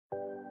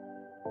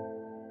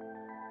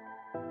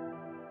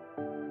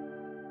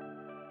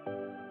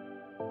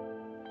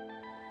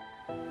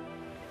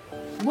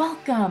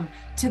Welcome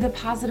to the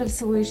Positive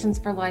Solutions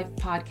for Life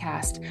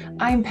podcast.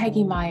 I'm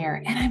Peggy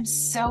Meyer, and I'm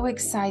so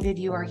excited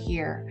you are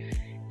here.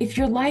 If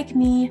you're like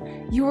me,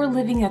 you are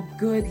living a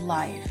good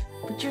life,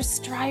 but you're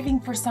striving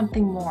for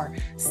something more,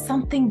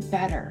 something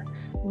better,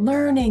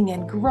 learning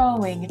and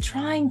growing,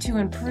 trying to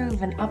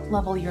improve and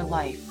up-level your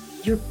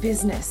life, your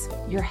business,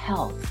 your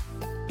health.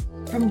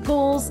 From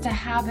goals to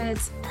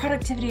habits,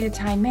 productivity to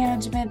time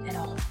management, and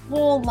a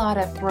whole lot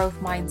of growth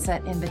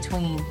mindset in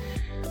between.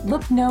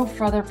 Look no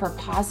further for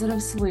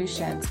positive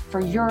solutions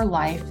for your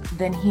life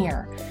than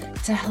here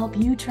to help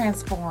you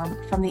transform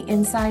from the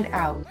inside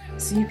out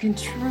so you can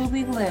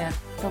truly live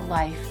the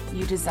life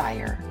you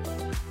desire.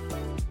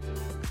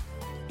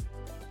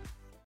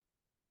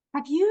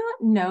 Have you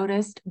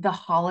noticed the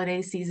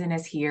holiday season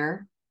is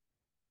here?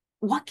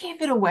 What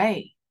gave it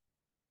away?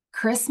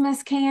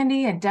 Christmas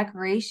candy and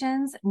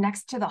decorations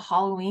next to the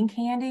Halloween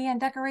candy and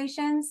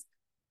decorations?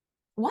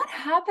 What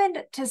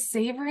happened to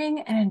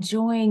savoring and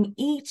enjoying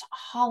each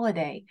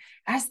holiday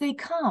as they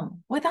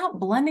come without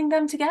blending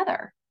them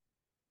together?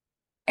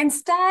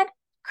 Instead,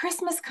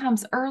 Christmas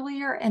comes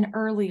earlier and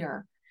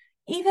earlier.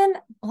 Even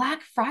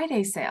Black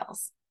Friday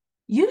sales,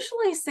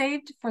 usually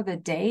saved for the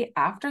day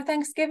after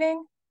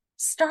Thanksgiving,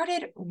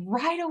 started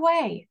right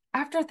away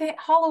after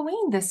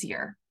Halloween this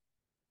year.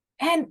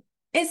 And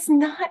it's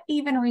not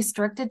even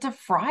restricted to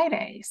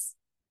Fridays.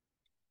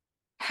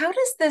 How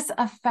does this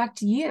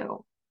affect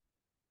you?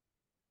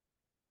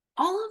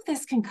 All of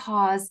this can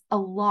cause a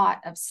lot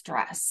of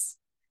stress,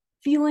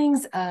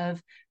 feelings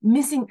of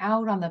missing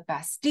out on the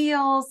best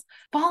deals,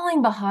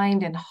 falling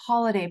behind in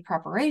holiday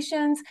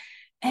preparations,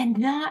 and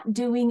not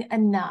doing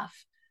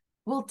enough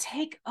will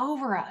take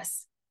over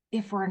us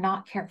if we're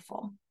not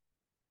careful.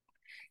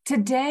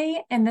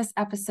 Today, in this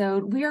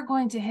episode, we are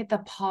going to hit the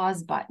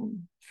pause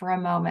button for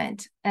a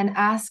moment and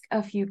ask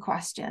a few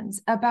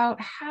questions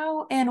about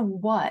how and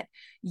what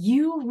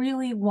you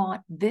really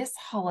want this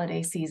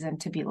holiday season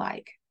to be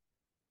like.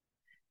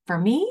 For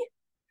me,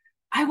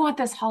 I want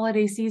this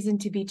holiday season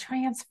to be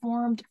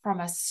transformed from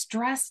a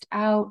stressed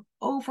out,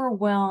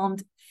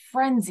 overwhelmed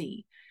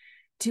frenzy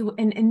to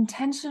an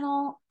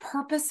intentional,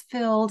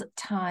 purpose-filled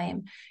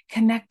time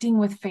connecting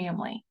with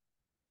family.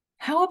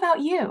 How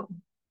about you?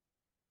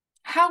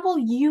 How will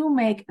you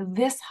make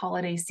this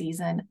holiday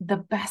season the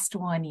best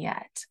one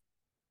yet?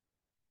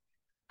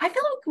 I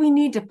feel like we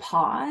need to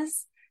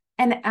pause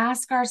and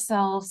ask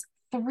ourselves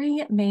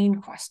three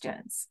main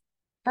questions.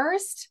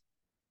 First,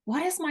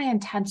 what is my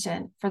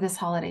intention for this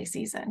holiday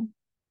season?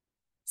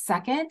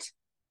 Second,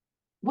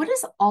 what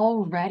is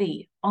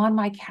already on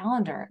my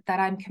calendar that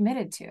I'm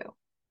committed to?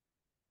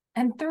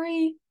 And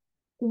three,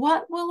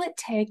 what will it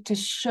take to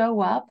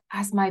show up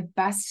as my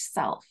best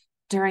self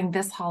during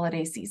this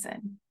holiday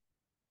season?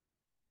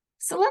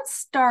 So let's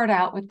start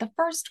out with the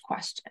first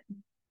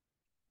question.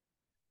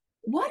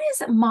 What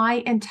is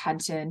my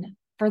intention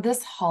for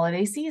this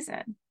holiday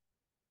season?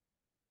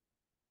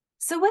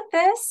 So with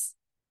this,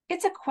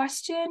 it's a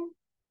question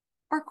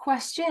or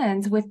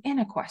questions within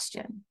a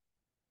question.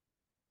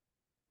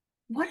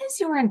 What is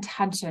your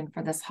intention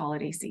for this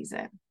holiday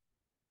season?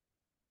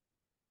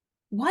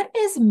 What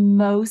is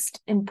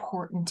most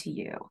important to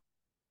you?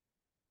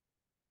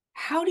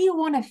 How do you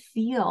want to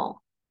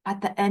feel at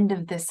the end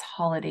of this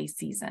holiday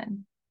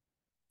season?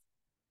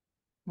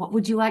 What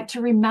would you like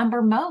to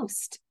remember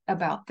most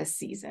about this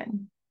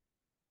season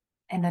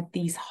and at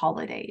these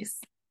holidays?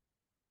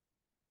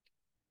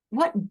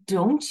 What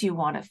don't you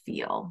want to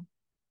feel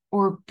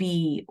or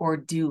be or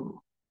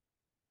do?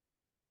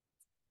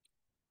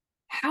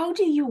 How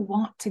do you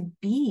want to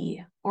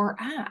be or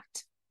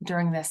act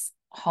during this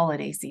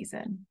holiday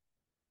season?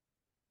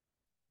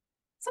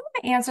 So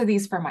I'm going to answer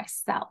these for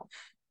myself.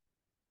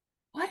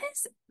 What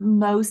is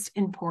most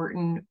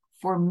important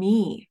for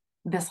me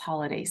this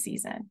holiday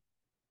season?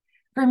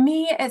 For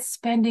me, it's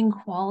spending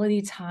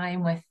quality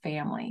time with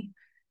family,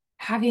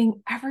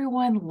 having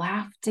everyone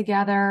laugh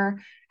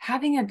together,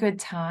 having a good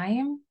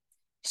time,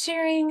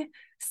 sharing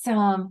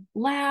some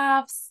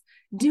laughs,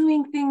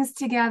 doing things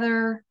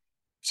together,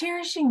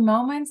 cherishing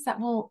moments that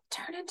will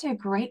turn into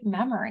great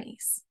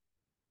memories.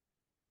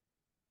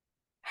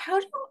 How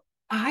do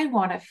I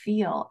want to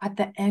feel at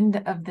the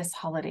end of this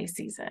holiday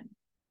season?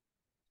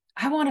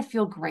 I want to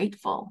feel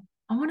grateful.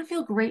 I want to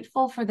feel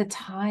grateful for the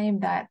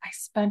time that I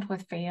spent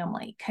with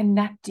family,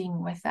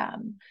 connecting with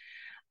them.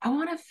 I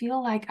want to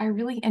feel like I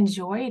really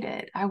enjoyed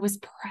it. I was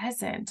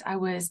present. I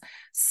was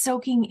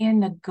soaking in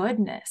the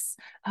goodness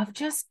of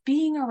just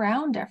being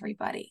around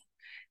everybody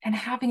and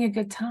having a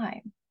good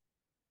time.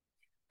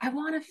 I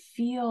want to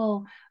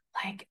feel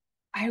like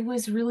I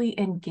was really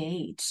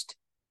engaged,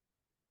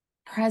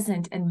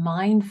 present, and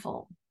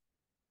mindful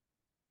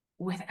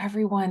with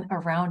everyone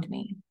around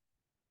me.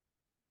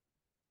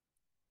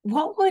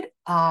 What would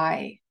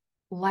I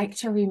like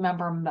to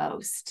remember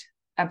most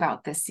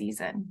about this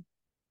season?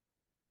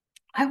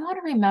 I want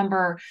to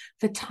remember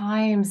the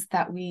times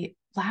that we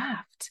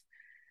laughed,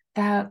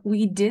 that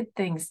we did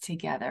things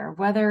together,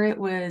 whether it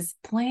was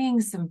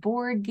playing some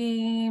board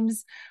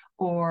games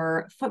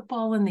or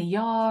football in the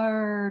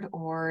yard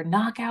or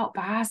knockout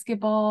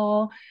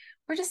basketball,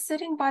 We're just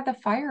sitting by the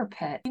fire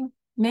pit,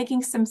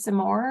 making some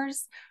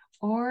s'mores,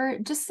 or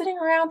just sitting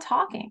around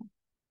talking,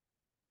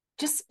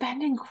 just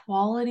spending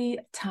quality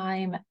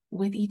time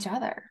with each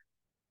other.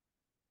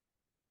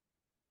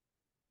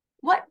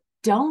 What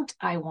don't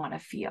I want to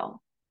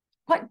feel?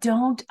 What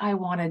don't I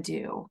want to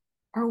do?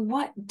 Or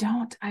what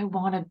don't I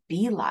want to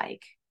be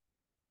like?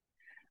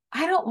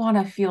 I don't want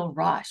to feel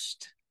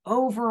rushed,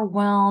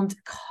 overwhelmed,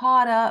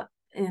 caught up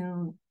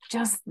in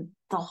just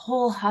the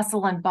whole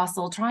hustle and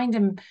bustle, trying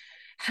to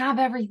have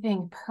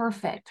everything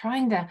perfect,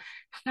 trying to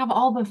have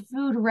all the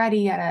food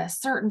ready at a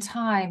certain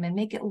time and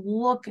make it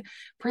look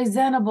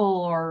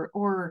presentable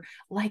or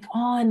like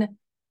on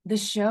the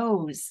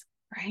shows,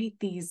 right?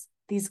 These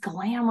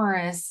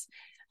glamorous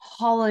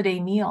holiday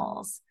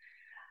meals.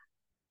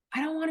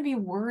 I don't want to be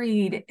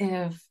worried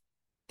if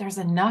there's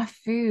enough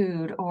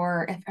food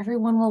or if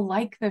everyone will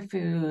like the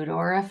food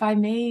or if I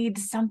made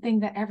something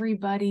that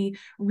everybody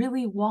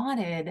really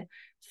wanted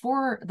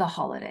for the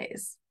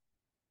holidays.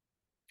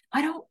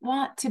 I don't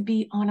want to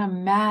be on a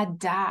mad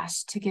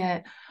dash to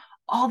get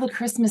all the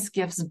Christmas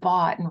gifts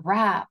bought and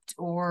wrapped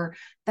or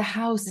the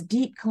house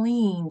deep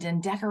cleaned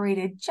and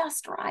decorated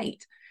just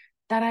right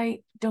that I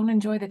don't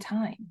enjoy the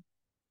time.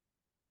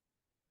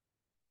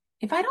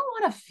 If I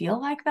don't want to feel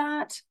like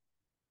that,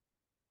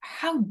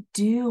 how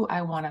do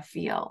I want to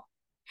feel?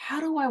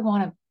 How do I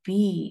want to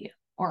be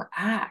or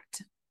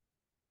act?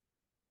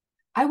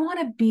 I want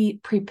to be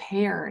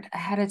prepared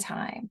ahead of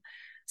time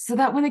so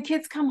that when the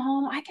kids come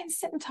home, I can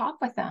sit and talk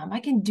with them.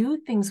 I can do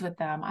things with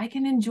them. I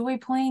can enjoy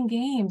playing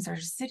games or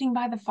sitting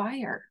by the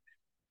fire.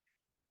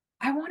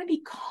 I want to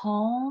be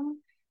calm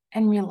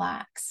and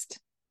relaxed.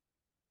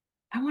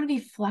 I want to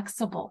be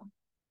flexible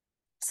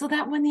so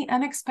that when the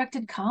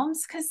unexpected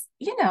comes, because,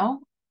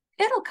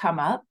 it'll come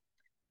up,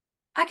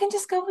 I can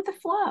just go with the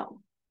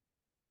flow.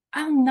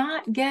 I'll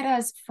not get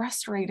as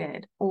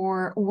frustrated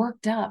or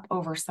worked up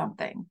over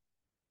something.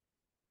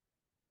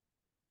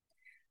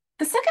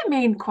 The second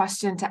main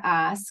question to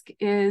ask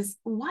is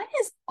what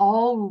is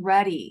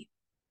already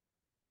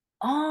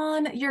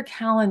on your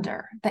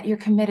calendar that you're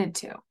committed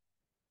to?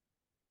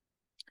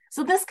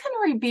 So this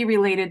can be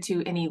related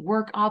to any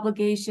work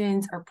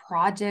obligations or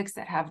projects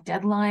that have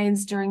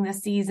deadlines during the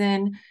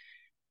season.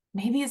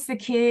 Maybe it's the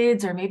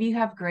kids, or maybe you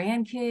have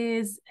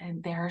grandkids,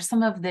 and there are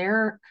some of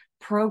their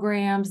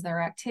programs,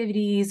 their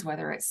activities,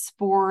 whether it's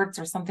sports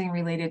or something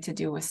related to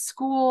do with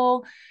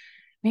school.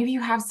 Maybe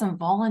you have some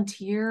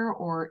volunteer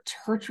or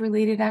church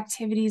related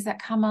activities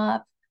that come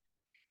up.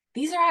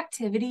 These are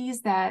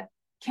activities that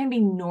can be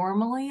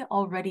normally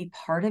already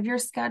part of your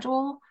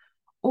schedule,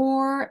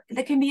 or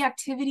they can be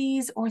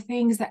activities or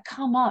things that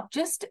come up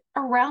just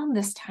around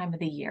this time of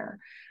the year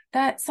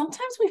that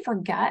sometimes we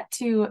forget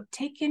to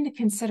take into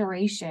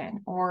consideration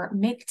or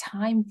make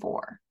time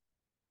for.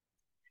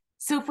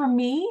 So for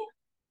me,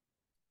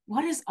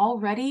 what is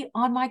already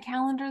on my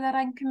calendar that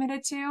I'm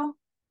committed to?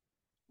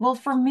 Well,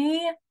 for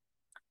me,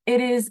 it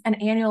is an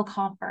annual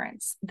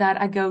conference that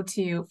I go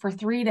to for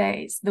 3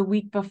 days the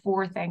week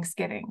before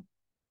Thanksgiving.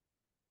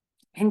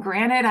 And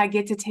granted, I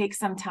get to take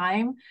some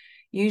time.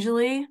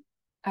 Usually,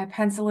 I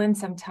pencil in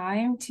some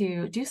time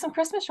to do some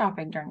Christmas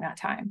shopping during that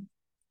time.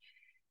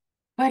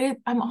 But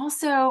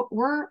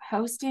we're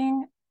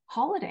hosting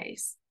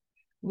holidays.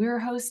 We're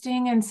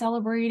hosting and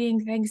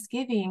celebrating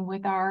Thanksgiving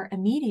with our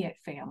immediate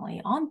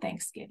family on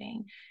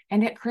Thanksgiving.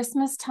 And at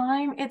Christmas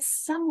time, it's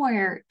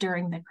somewhere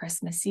during the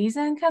Christmas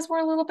season because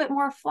we're a little bit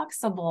more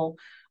flexible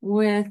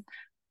with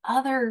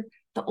the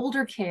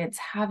older kids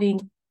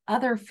having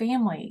other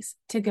families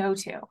to go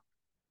to.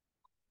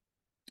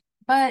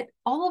 But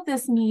all of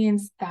this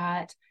means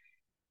that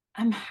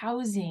I'm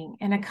housing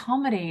and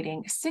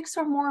accommodating 6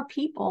 or more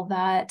people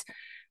that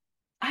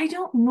I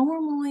don't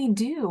normally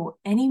do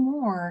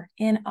anymore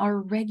in our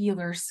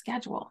regular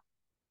schedule.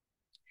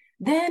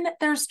 Then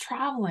there's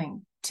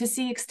traveling to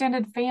see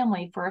extended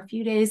family for a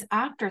few days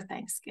after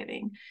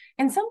Thanksgiving.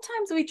 And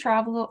sometimes we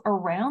travel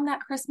around that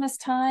Christmas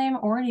time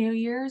or New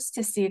Year's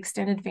to see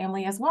extended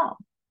family as well.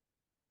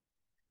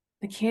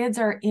 The kids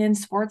are in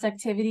sports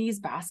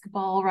activities,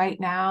 basketball right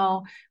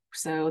now.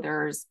 So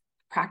there's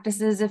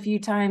practices a few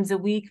times a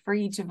week for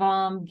each of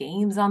them,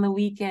 games on the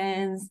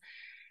weekends.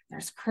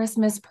 There's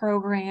Christmas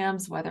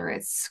programs, whether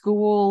it's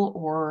school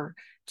or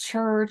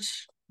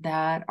church,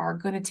 that are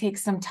going to take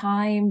some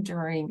time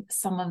during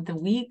some of the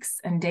weeks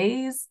and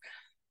days.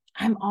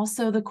 I'm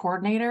also the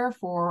coordinator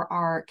for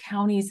our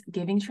county's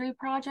Giving Tree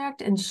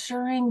project,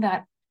 ensuring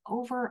that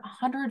over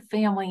 100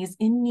 families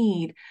in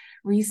need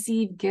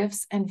receive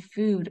gifts and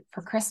food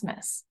for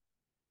Christmas.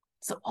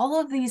 So all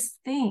of these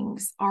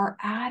things are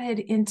added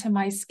into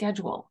my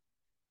schedule.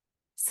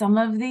 Some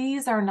of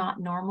these are not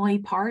normally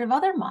part of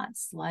other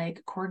months,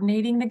 like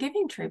coordinating the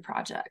Giving Tree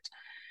project,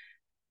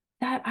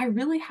 that I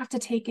really have to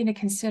take into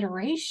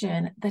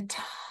consideration the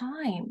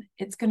time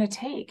it's going to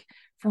take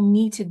for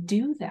me to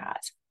do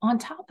that on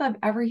top of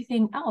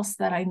everything else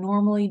that I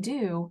normally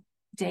do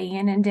day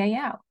in and day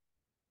out.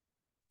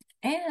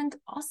 And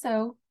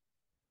also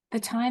the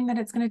time that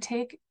it's going to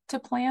take to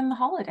plan the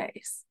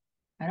holidays.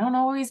 I don't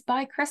always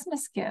buy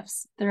Christmas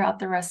gifts throughout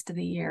the rest of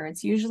the year.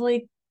 It's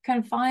usually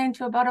confined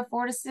to about a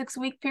 4 to 6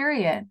 week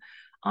period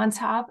on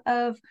top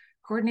of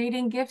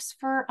coordinating gifts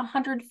for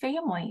 100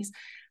 families.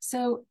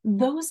 So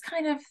those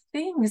kind of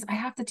things I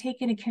have to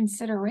take into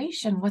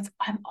consideration what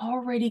I'm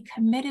already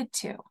committed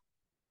to.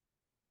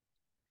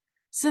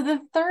 So the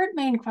third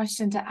main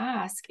question to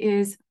ask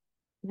is,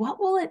 what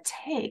will it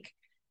take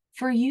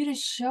for you to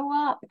show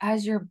up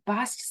as your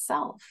best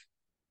self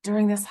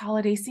during this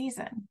holiday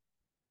season?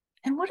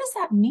 And what does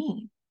that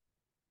mean?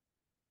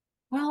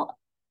 Well,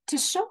 to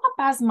show up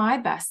as my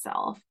best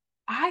self,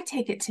 I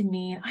take it to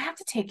mean I have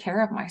to take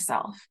care of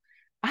myself.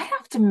 I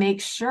have to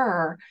make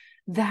sure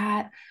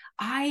that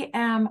I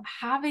am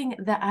having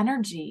the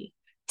energy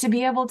to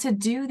be able to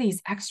do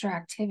these extra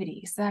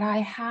activities, that I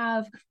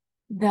have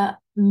the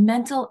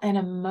mental and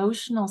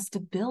emotional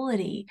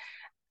stability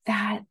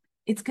that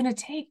it's going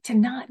to take to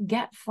not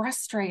get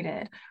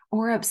frustrated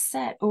or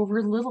upset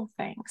over little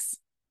things.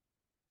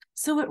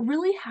 So it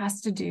really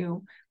has to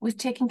do with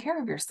taking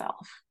care of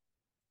yourself,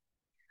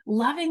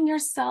 loving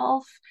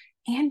yourself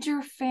and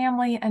your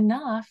family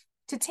enough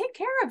to take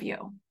care of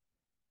you,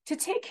 to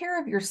take care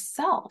of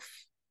yourself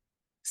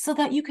so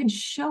that you can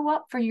show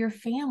up for your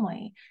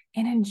family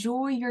and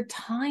enjoy your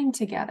time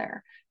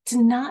together, to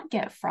not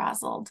get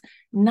frazzled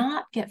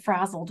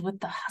with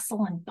the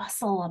hustle and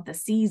bustle of the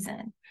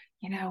season,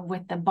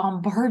 with the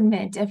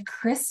bombardment of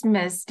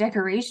Christmas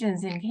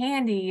decorations and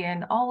candy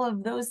and all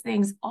of those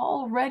things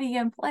already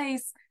in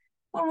place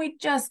when we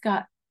just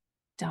got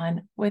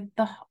done with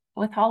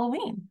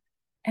Halloween.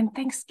 And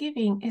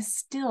Thanksgiving is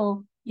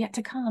still yet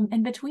to come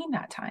in between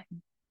that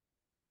time.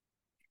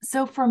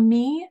 So for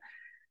me,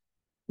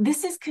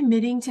 this is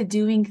committing to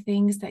doing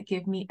things that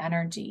give me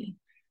energy,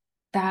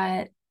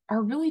 that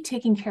are really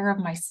taking care of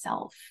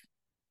myself,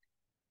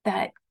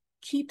 that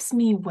keeps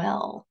me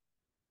well.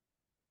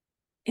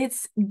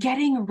 It's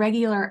getting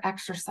regular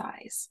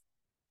exercise.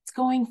 It's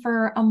going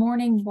for a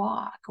morning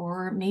walk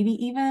or maybe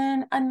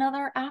even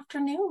another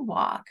afternoon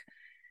walk.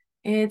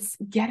 It's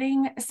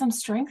getting some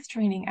strength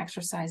training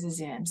exercises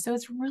in. So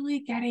it's really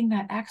getting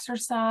that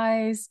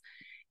exercise.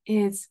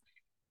 It's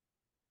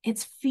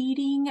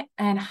feeding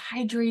and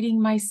hydrating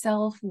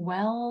myself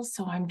well.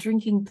 So I'm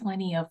drinking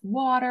plenty of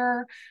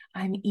water.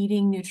 I'm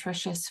eating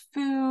nutritious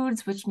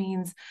foods, which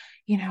means,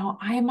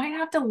 I might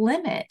have to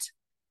limit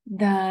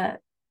the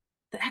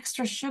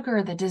extra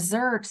sugar, the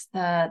desserts,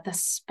 the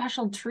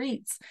special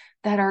treats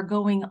that are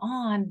going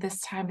on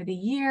this time of the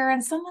year.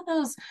 And some of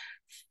those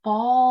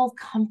fall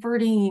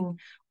comforting,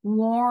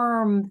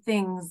 warm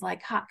things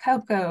like hot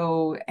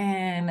cocoa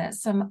and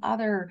some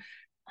other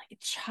like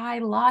chai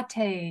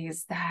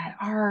lattes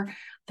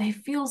they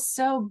feel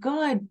so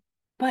good,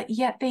 but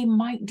yet they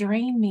might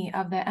drain me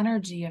of the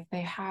energy if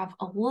they have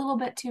a little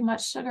bit too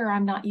much sugar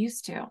I'm not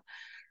used to.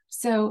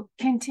 So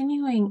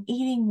continuing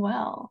eating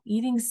well,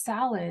 eating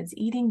salads,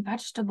 eating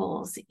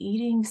vegetables,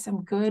 eating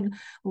some good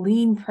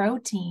lean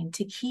protein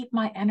to keep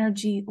my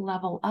energy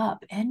level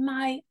up and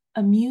my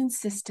immune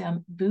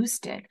system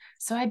boosted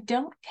so I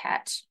don't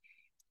catch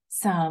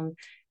some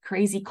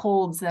crazy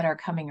colds that are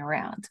coming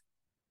around.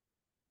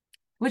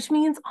 Which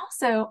means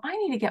also I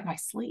need to get my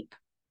sleep.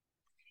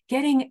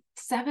 Getting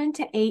 7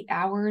 to 8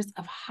 hours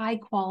of high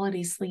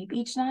quality sleep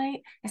each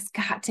night has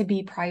got to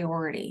be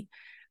priority.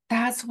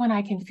 That's when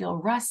I can feel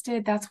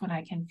rested. That's when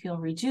I can feel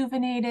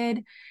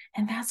rejuvenated.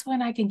 And that's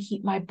when I can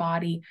keep my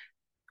body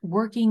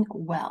working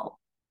well.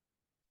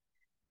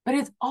 But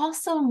it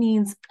also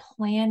means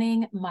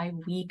planning my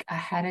week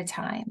ahead of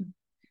time.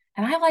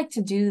 And I like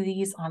to do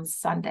these on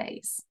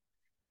Sundays.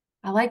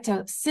 I like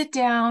to sit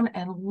down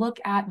and look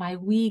at my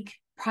week,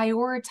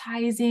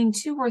 prioritizing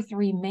 2 or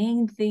 3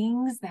 main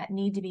things that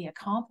need to be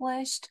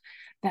accomplished,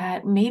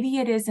 that maybe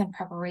it is in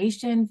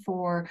preparation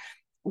for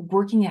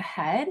working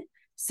ahead.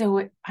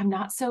 So I'm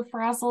not so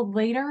frazzled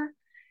later.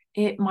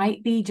 It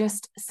might be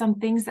just some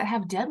things that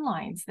have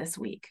deadlines this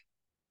week.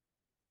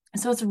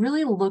 So it's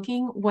really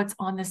looking what's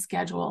on the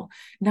schedule,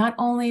 not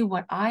only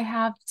what I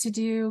have to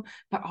do,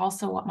 but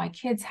also what my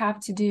kids have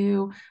to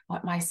do,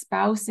 what my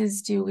spouse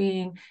is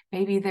doing.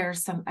 Maybe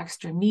there's some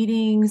extra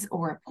meetings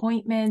or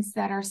appointments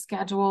that are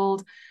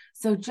scheduled.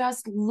 So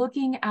just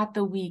looking at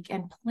the week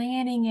and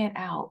planning it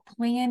out,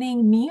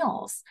 planning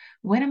meals.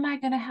 When am I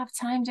going to have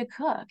time to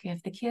cook?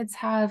 If the kids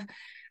have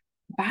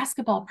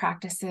basketball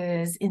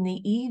practices in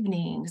the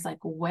evenings, like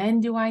when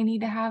do I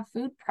need to have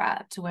food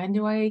prepped? When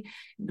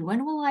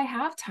will I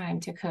have time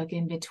to cook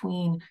in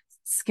between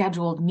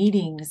scheduled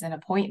meetings and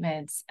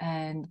appointments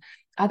and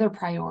other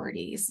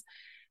priorities?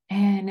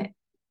 And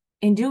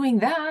in doing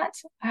that,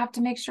 I have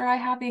to make sure I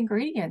have the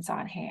ingredients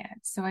on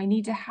hand. So I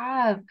need to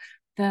have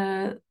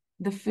the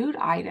food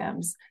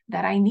items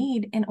that I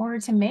need in order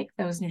to make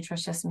those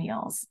nutritious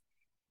meals.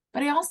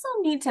 But I also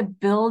need to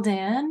build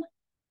in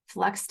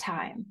flex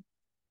time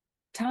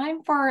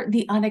for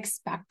the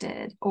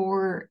unexpected,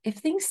 or if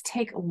things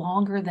take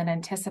longer than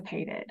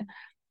anticipated.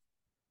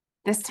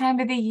 This time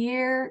of the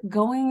year,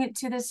 going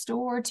to the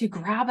store to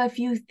grab a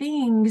few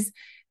things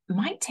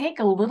might take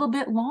a little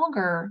bit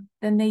longer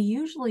than they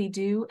usually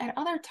do at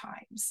other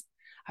times.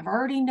 I've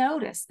already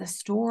noticed the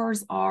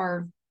stores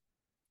are,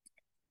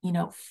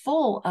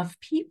 full of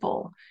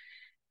people.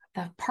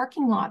 The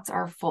parking lots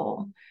are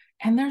full,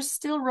 and there's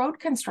still road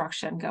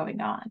construction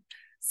going on.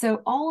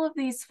 So all of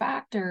these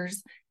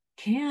factors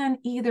can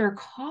either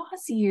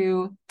cause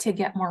you to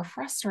get more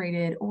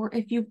frustrated, or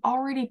if you've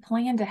already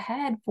planned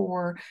ahead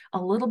for a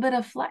little bit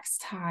of flex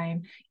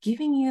time,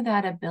 giving you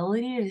that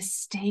ability to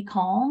stay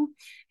calm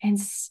and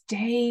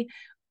stay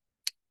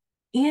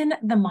in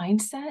the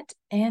mindset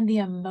and the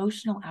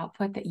emotional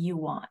output that you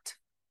want.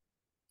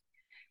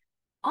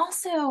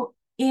 Also,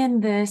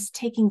 in this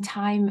taking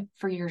time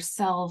for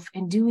yourself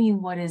and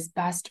doing what is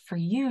best for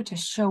you to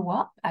show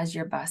up as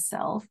your best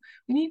self,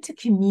 we need to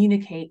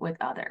communicate with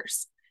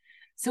others.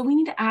 So we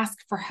need to ask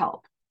for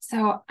help.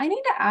 So I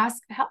need to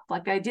ask help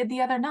like I did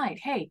the other night.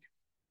 Hey,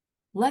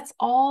 let's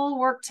all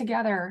work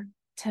together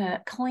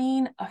to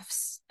clean a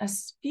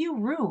few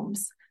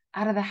rooms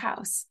out of the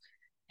house.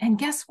 And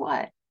guess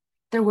what?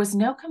 There was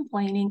no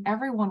complaining.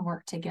 Everyone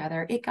worked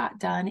together. It got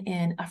done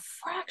in a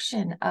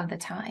fraction of the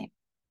time.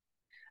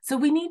 So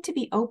we need to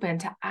be open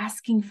to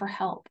asking for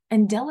help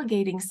and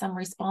delegating some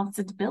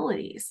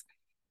responsibilities.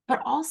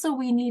 But also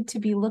we need to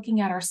be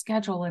looking at our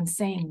schedule and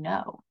saying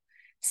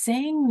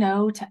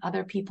no to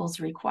other people's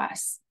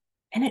requests.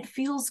 And it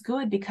feels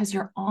good because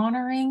you're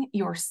honoring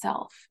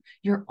yourself.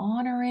 You're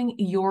honoring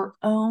your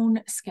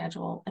own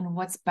schedule and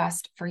what's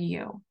best for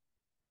you.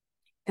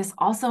 This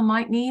also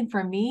might need,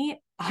 for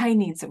me, I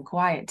need some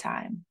quiet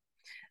time.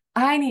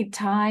 I need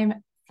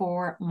time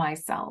for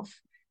myself.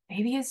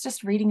 Maybe it's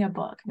just reading a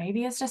book.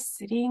 Maybe it's just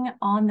sitting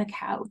on the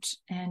couch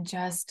and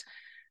just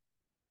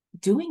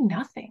doing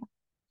nothing.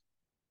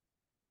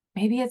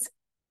 Maybe it's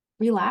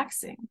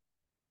relaxing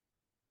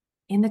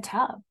in the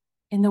tub,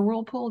 in the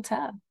whirlpool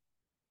tub.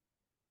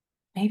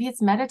 Maybe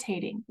it's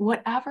meditating,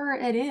 whatever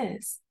it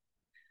is.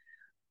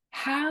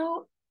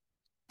 How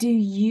do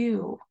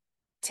you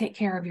take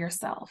care of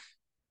yourself?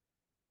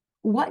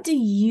 What do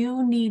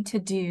you need to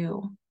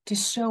do to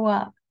show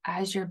up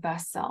as your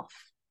best self?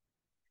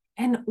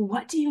 And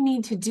what do you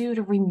need to do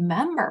to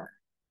remember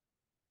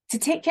to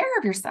take care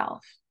of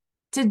yourself,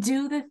 to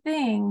do the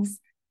things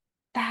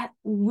that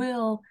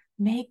will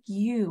make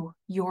you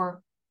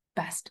your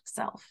best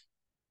self?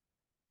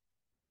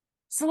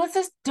 So let's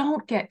just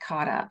don't get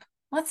caught up.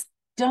 Let's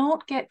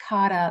don't get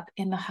caught up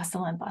in the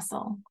hustle and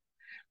bustle.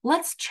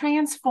 Let's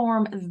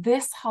transform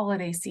this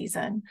holiday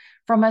season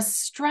from a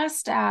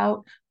stressed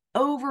out,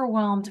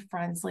 overwhelmed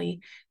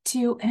Friendly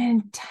to an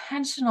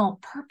intentional,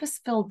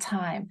 purpose-filled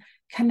time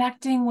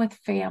connecting with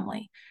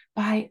family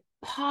by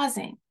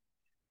pausing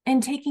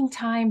and taking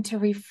time to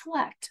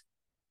reflect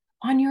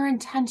on your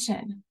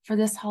intention for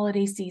this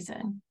holiday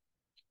season.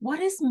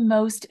 What is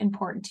most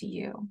important to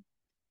you?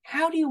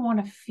 How do you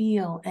want to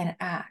feel and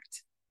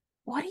act?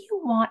 What do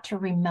you want to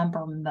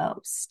remember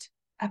most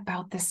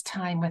about this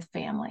time with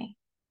family?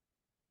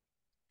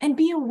 And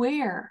be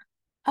aware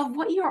of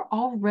what you're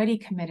already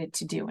committed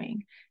to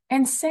doing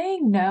and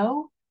saying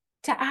no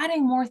to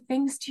adding more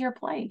things to your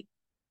plate.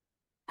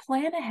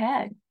 Plan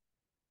ahead.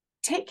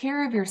 Take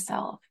care of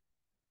yourself.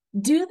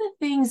 Do the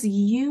things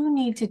you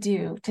need to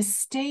do to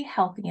stay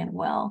healthy and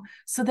well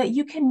so that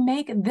you can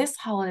make this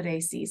holiday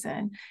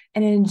season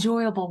an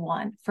enjoyable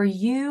one for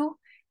you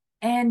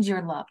and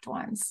your loved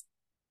ones.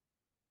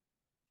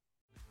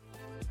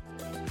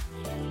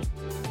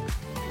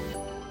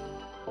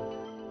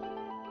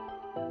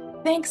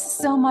 Thanks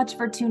so much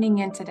for tuning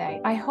in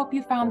today. I hope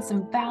you found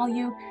some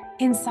value,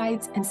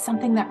 insights, and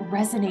something that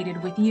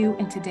resonated with you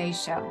in today's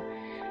show.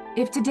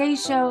 If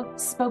today's show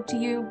spoke to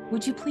you,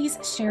 would you please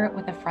share it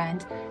with a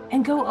friend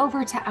and go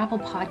over to Apple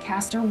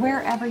Podcast or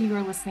wherever you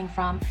are listening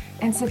from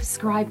and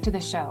subscribe to the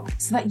show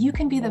so that you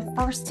can be the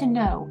first to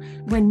know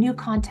when new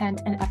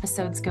content and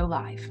episodes go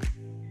live.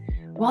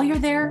 While you're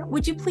there,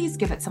 would you please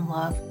give it some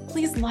love?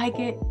 Please like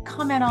it,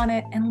 comment on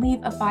it, and leave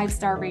a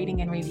 5-star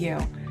rating and review.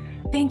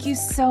 Thank you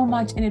so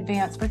much in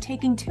advance for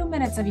taking 2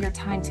 minutes of your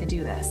time to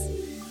do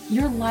this.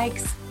 Your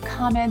likes,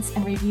 comments,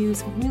 and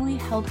reviews really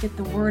help get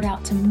the word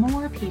out to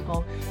more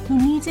people who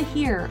need to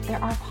hear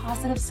there are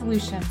positive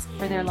solutions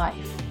for their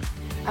life.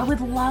 I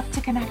would love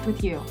to connect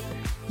with you.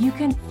 You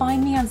can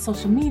find me on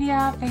social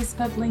media,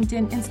 Facebook,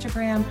 LinkedIn,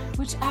 Instagram,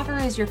 whichever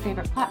is your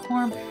favorite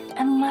platform,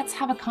 and let's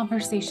have a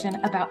conversation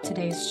about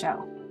today's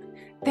show.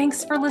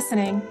 Thanks for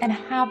listening and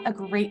have a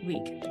great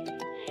week.